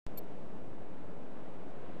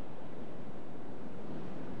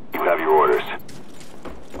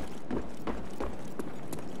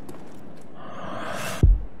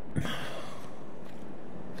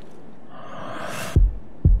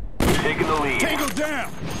Tango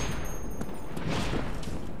down.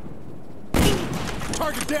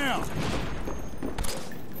 Target down.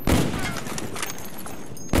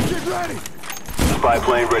 Get ready. Spy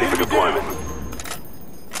plane ready for deployment.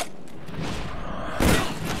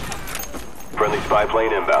 Friendly spy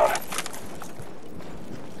plane inbound.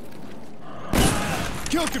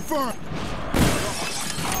 Kill confirmed.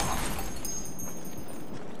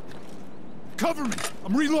 Cover me.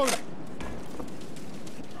 I'm reloading.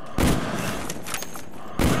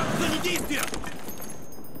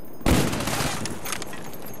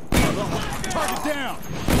 Target down.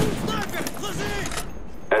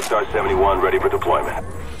 SR-71 ready for deployment.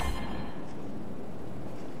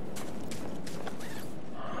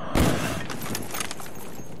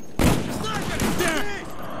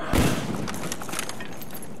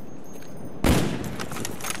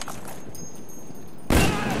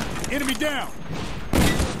 Enemy down.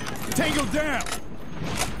 Tango down.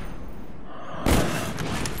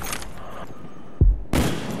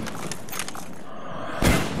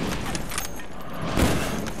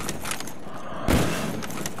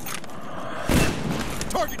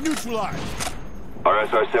 Target neutralized. Our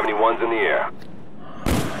SR-71's in the air.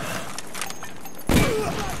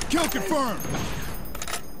 Kill confirmed.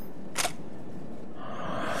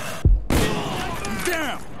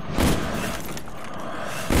 Down.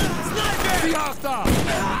 See hostile.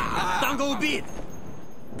 Tango beat.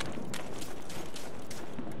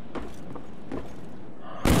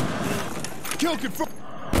 Kill confirmed.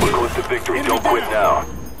 We're close to victory. Don't quit now.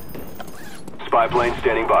 Spy plane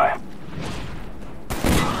standing by.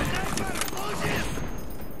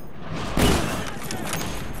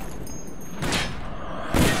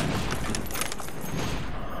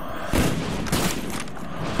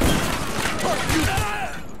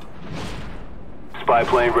 Spy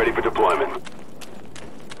plane ready for deployment.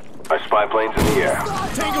 Our spy plane's in the air.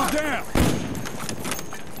 Tango down.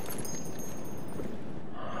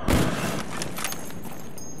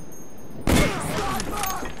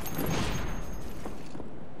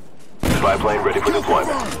 Spy plane ready for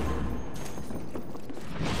deployment.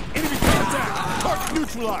 Enemy contact. Target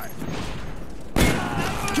neutralized.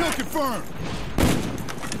 Kill confirmed.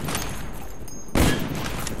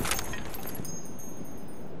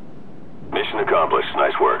 Mission accomplished.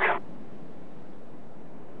 Nice work.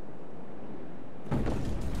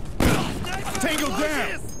 Tango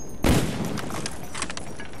down.